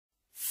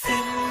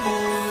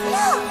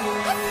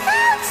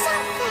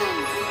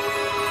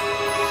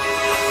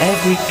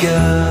Every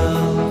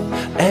girl,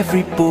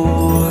 every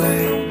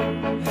boy,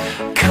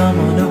 come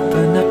on,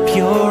 open up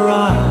your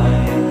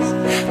eyes.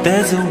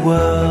 There's a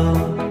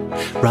world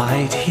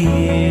right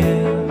here,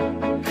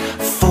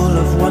 full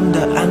of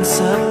wonder and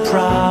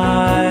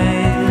surprise.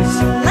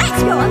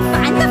 Let's go and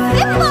find the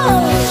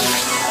Fimbles!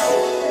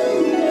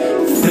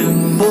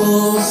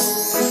 Fimbles,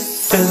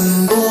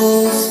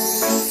 Fimbles,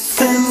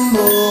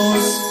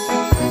 Fimbles.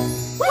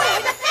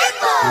 We're the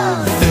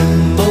Fimbles!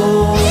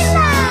 Fimbles,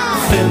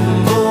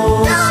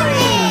 Fimbles,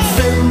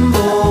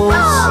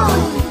 Fimbles.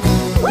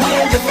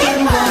 We're the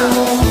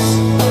Fimbles.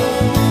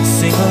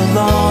 Sing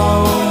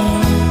along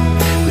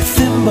with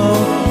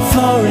Fimble,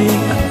 Florrie,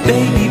 and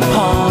Baby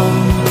Pom.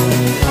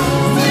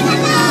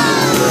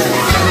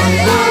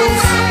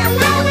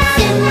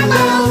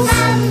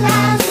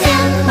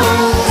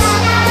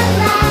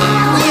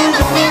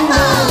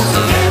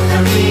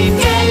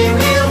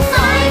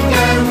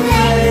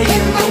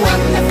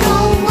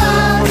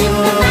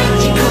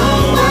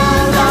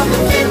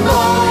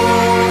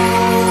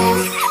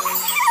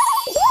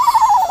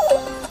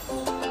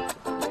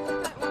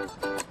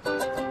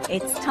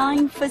 It's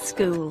time for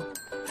school,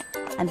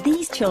 and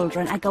these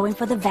children are going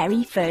for the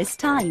very first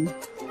time.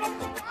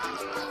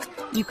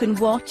 You can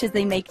watch as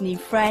they make new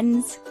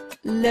friends,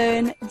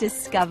 learn,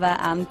 discover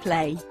and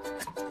play.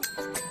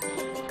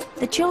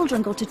 The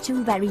children go to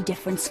two very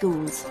different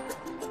schools.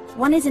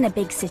 One is in a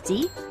big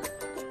city,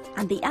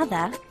 and the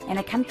other in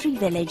a country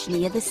village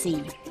near the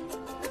sea.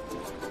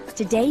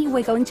 Today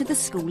we're going to the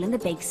school in the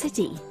big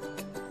city.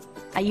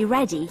 Are you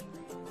ready?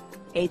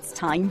 It's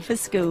time for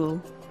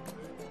school.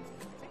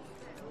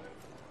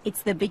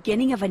 It's the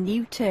beginning of a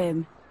new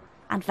term,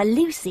 and for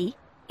Lucy,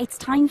 it's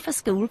time for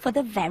school for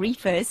the very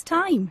first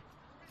time.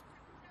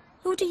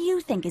 Who do you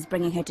think is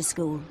bringing her to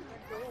school?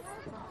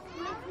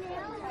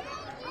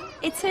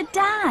 It's her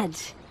dad.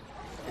 Is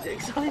it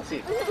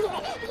exciting?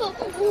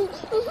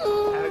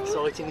 How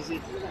exciting is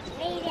it?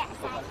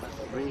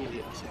 Really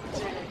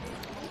exciting.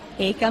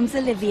 Here comes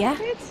Olivia.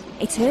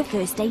 It's her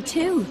first day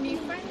too. New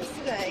friends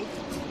today.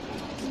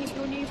 Meet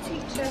your new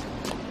teacher.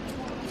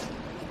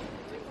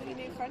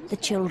 The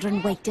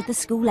children wait at the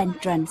school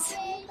entrance. Yeah,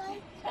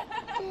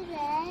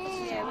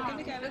 we're going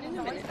to go in a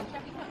minute.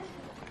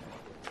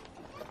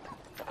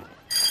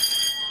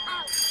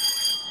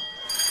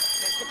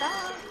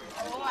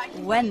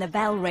 When the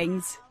bell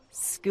rings,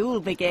 school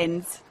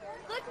begins.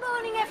 Good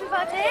morning,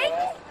 everybody.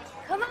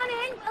 Come on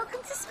in. Welcome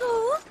to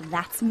school.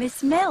 That's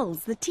Miss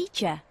Mills, the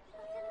teacher.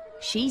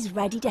 She's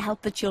ready to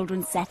help the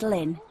children settle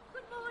in.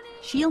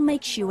 She'll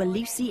make sure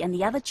Lucy and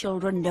the other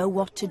children know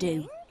what to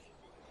do.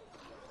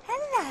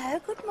 Hello,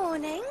 good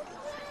morning.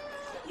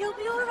 You'll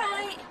be all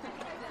right.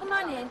 Come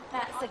on in.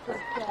 That's a good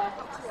girl.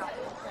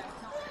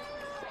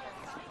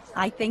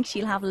 I think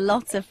she'll have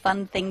lots of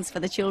fun things for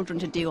the children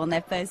to do on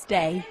their first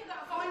day.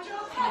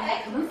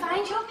 Come and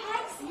find your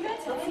pegs.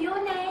 Look for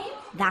your name.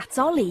 That's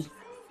Ollie.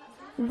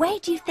 Where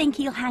do you think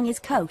he'll hang his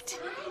coat?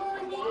 Good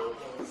morning.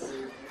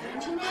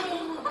 Find your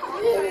name.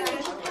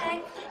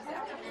 Peg.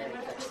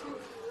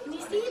 Can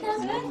you see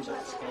them?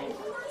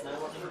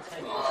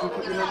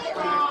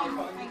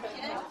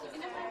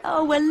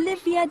 Oh,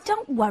 Olivia,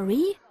 don't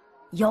worry.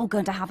 You're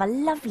going to have a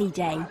lovely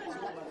day.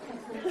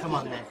 Come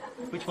on then.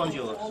 Which one's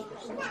yours?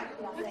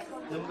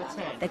 Number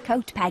 10. The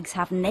coat pegs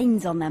have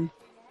names on them.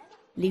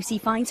 Lucy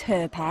finds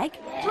her peg, Do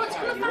you want to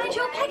come and find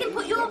your peg and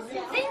put your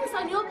things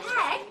on your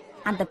peg?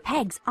 and the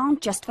pegs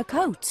aren't just for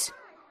coats.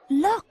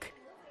 Look,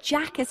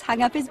 Jack has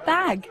hung up his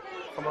bag.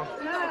 Come on.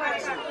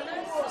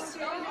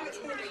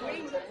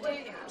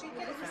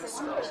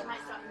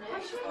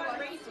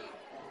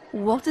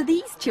 What are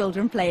these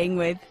children playing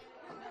with?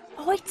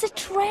 Oh, it's a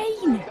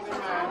train.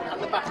 At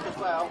the back as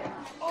well.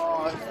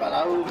 Oh, it fell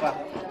over.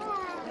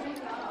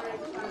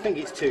 I think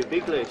it's too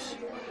big, Luce.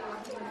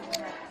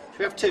 Should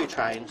we have two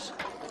trains?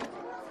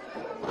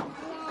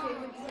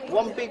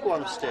 One big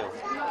one still.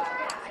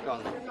 Go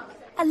on then.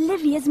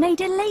 Olivia's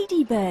made a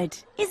ladybird.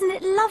 Isn't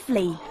it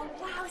lovely?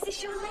 Wow, is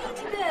this your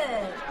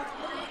ladybird?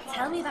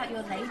 Tell me about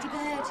your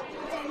ladybird.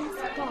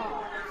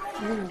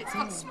 It's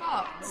got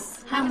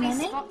spots. How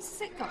many? spots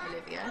has it got,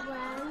 Olivia?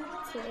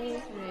 1,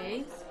 2,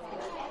 3,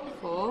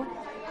 4,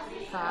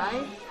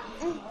 5.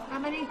 How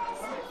many?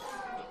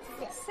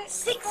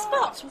 6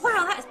 spots.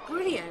 Wow, that's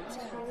brilliant.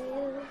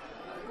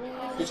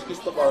 Just kiss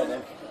the boy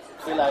then.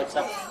 See you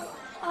later.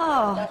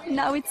 Oh,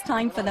 now it's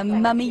time for the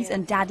mummies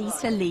and daddies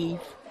to leave.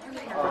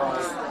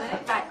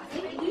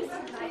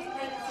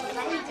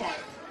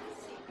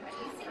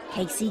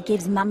 Casey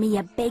gives Mummy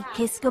a big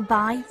kiss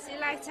goodbye. See you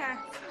later.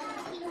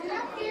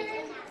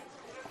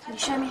 Can you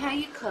show me how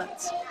you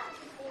cut?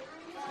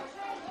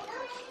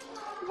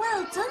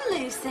 Well done,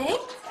 Lucy.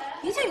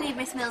 You don't need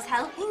Miss Mills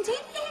helping, do you?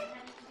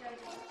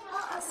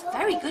 That's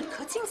very good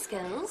cutting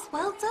skills.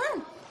 Well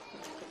done.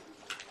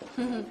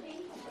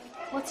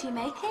 What are you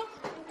making?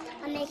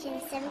 I'm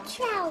making some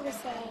trousers.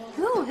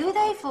 Ooh, who are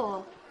they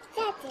for?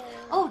 Daddy.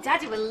 Oh,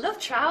 Daddy will love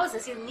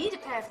trousers. You'll need a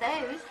pair of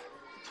those.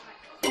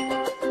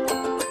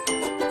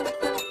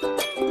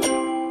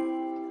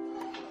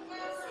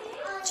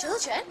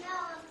 Children,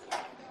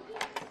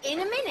 in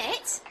a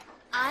minute,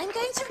 I'm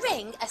going to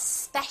ring a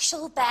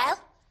special bell.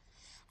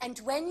 And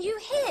when you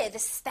hear the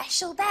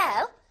special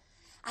bell,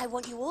 I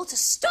want you all to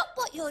stop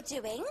what you're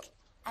doing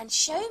and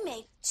show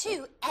me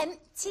 2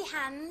 empty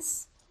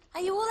hands.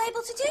 Are you all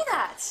able to do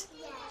that?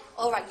 Yeah.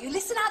 All right, you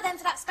listen out then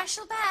for that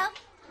special bell.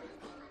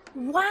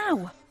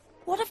 Wow!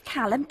 What have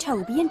Callum,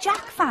 Toby and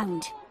Jack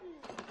found?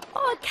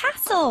 Oh, a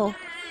castle!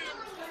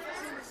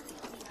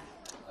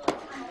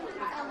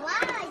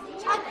 Wow,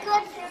 a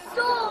good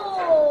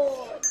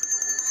sword!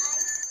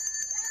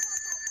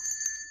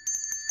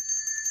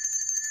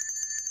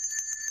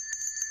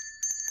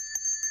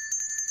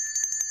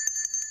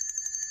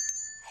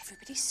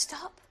 Everybody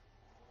stop.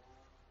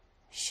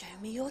 Show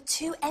me your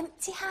 2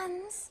 empty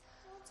hands.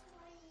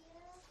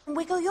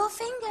 Wiggle your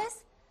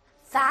fingers.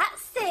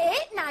 That's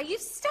it. Now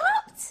you've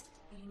stopped.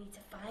 You need to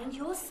find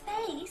your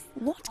space.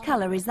 What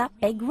colour is that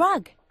big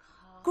rug?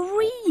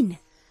 Green!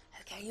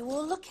 Okay, you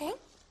all looking?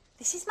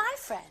 This is my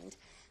friend,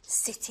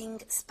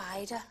 Sitting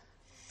Spider.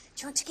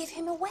 Do you want to give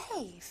him a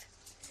wave?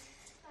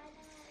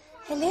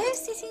 Hello,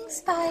 Sitting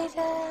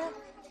Spider.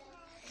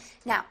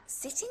 Now,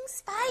 Sitting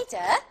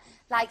Spider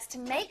likes to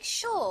make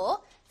sure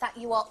that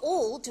you are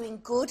all doing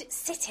good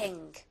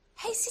sitting.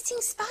 Hey, Sitting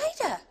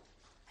Spider,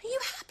 are you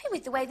happy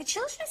with the way the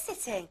children are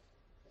sitting?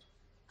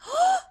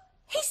 Oh,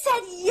 he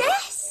said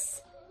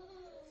yes!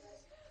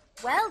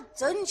 Well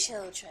done,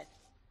 children.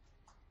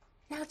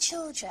 Now,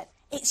 children,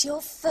 it's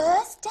your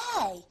first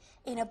day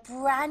in a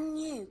brand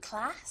new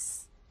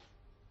class.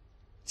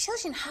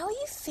 Children, how are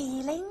you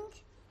feeling?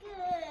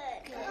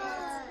 Good.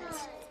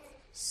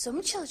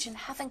 Some children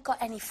haven't got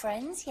any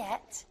friends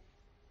yet.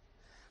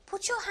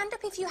 Put your hand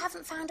up if you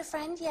haven't found a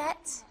friend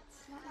yet.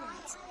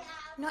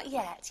 Not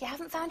yet. You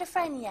haven't found a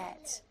friend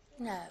yet?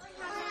 No.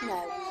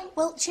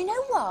 Well, do you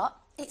know what?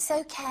 It's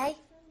okay.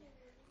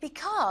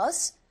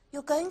 Because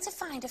you're going to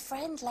find a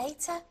friend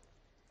later.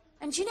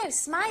 And you know,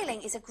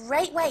 smiling is a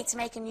great way to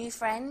make a new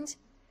friend.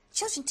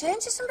 Children, turn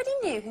to somebody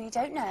new who you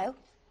don't know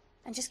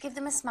and just give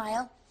them a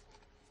smile.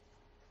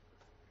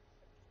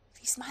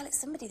 If you smile at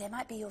somebody, they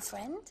might be your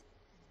friend.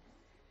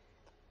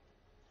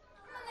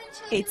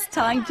 It's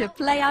time to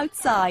play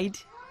outside.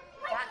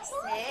 That's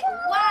it.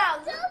 Wow!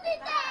 Don't be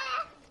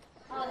there!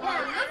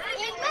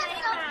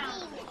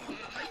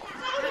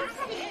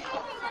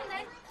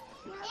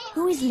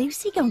 Who is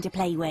Lucy going to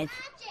play with?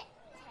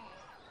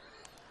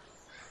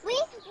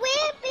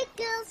 We're big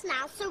girls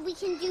now, so we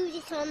can do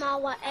this on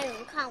our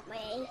own, can't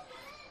we?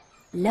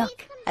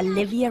 Look,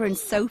 Olivia and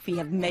Sophie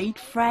have made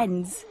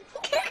friends.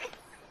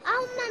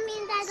 Oh, Mummy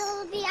and Dad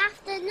will be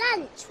after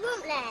lunch,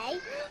 won't they?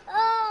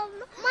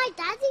 My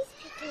daddy's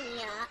picking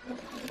me up.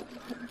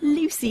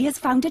 Lucy has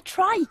found a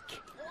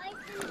trike.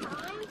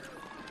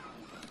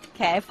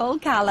 Careful,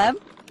 Callum.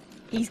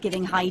 He's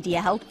giving Heidi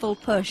a helpful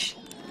push. Do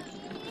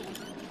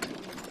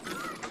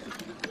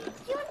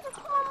you want to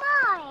call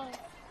mine?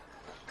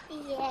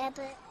 Yeah,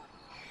 but...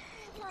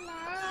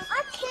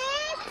 I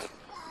can't.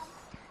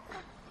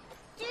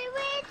 Do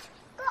it.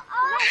 Go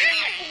on.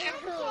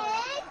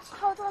 Kids.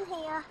 Hold on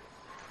here.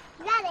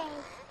 Daddy.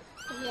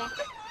 Yeah.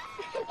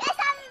 Yes,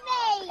 I'm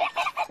me.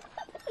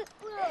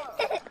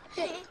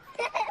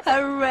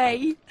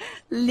 Hooray!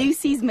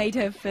 Lucy's made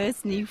her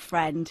first new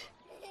friend.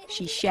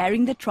 She's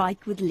sharing the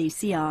trike with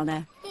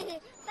Luciana.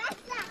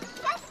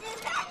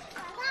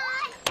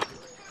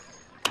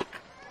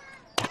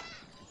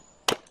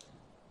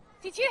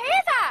 Did you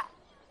hear that?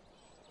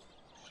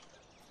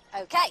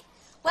 Okay,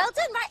 well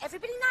done. Right,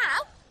 everybody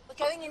now, we're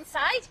going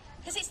inside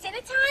because it's dinner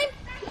time.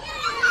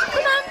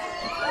 Come on.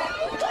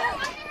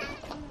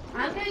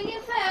 I'm going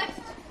in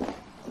first.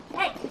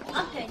 Hey,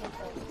 I'm going in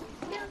first.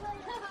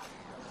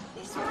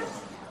 This one?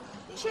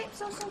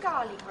 Chips or some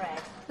garlic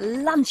bread?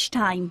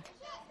 Lunchtime.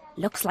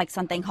 Looks like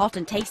something hot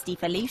and tasty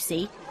for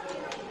Lucy.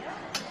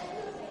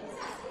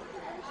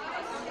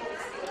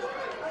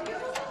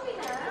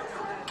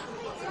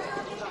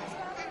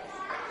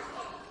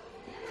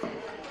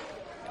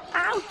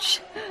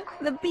 Ouch!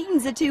 The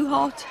beans are too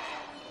hot.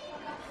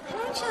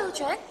 Hello,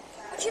 children.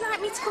 Would you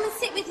like me to come and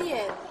sit with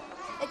you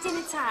at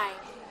dinner time?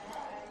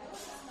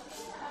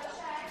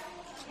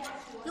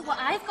 Look what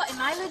I've got in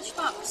my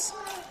lunchbox.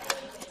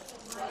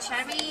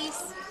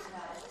 Cherries.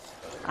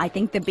 I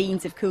think the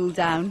beans have cooled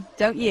down,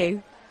 don't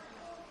you?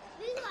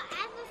 We've got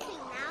everything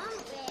now,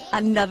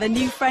 haven't we? Another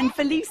new friend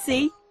for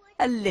Lucy,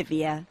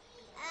 Olivia.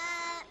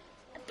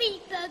 A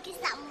beef burger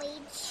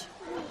sandwich.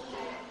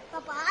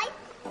 Bye-bye.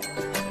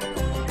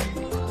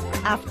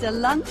 After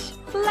lunch,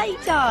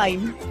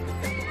 playtime.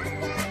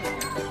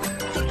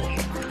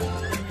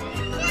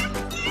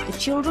 The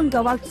children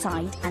go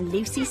outside and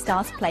Lucy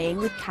starts playing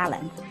with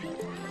Callum.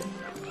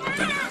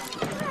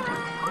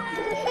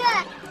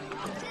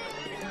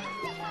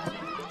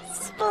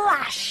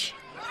 Splash!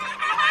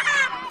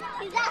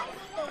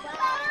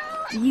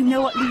 Do you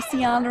know what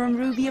Luciana and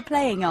Ruby are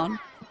playing on?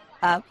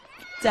 Up,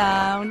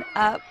 down,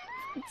 up,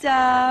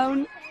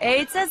 down.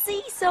 It's a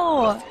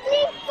seesaw. Blue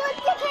for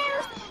the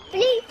girls,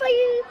 blue for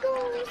you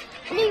girls,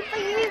 blue for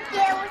you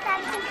girls,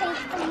 and some pink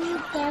for you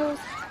girls.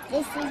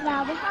 This is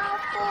where we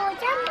have for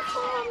jump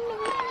for me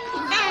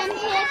and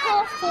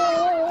pickle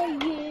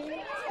for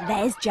you.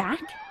 There's Jack.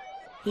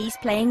 He's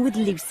playing with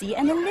Lucy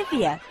and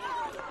Olivia.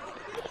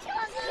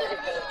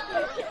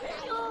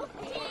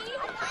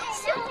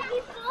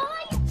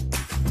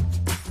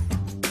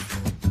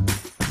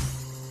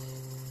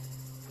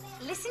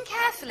 Listen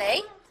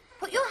carefully.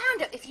 Put your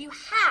hand up if you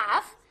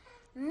have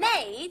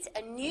made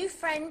a new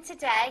friend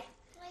today.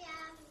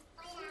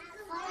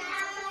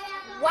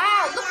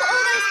 Wow, look at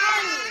all those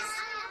hands.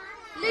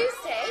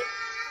 Lucy,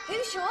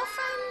 who's your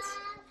friend?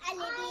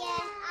 Olivia.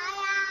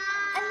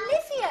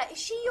 Olivia, is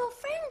she your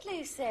friend,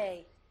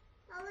 Lucy?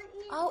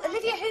 Oh,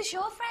 Olivia, who's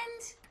your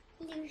friend?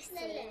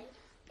 Lucy.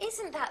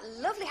 Isn't that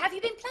lovely? Have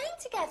you been playing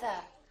together?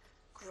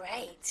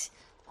 Great.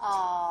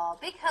 Oh,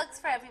 big hugs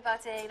for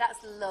everybody. That's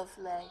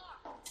lovely.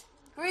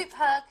 Group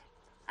hug.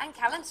 And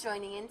Callum's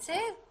joining in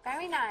too.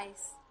 Very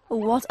nice.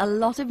 What a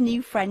lot of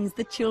new friends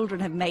the children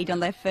have made on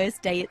their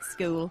first day at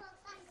school.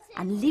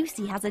 And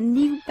Lucy has a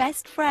new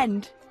best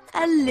friend,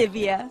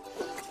 Olivia.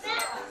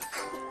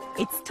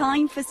 It's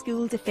time for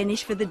school to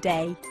finish for the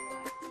day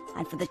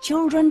and for the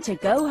children to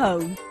go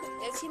home.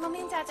 Go see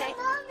Mummy and Daddy.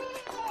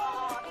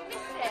 Oh, they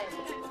miss him.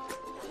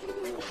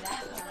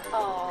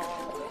 Oh.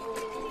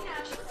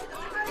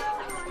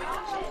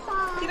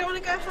 You don't want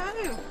to go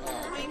home?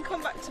 Well, you can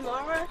come back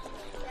tomorrow.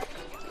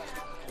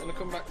 You want to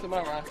come back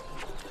tomorrow?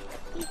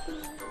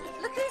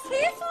 Look who's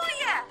here for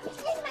you.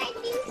 Here's my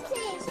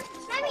Lucy.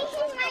 Mummy,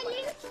 here's my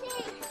Lucy.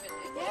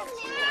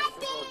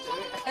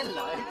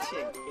 Hello,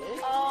 Chinky.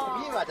 Oh.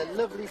 Have you had a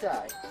lovely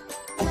day?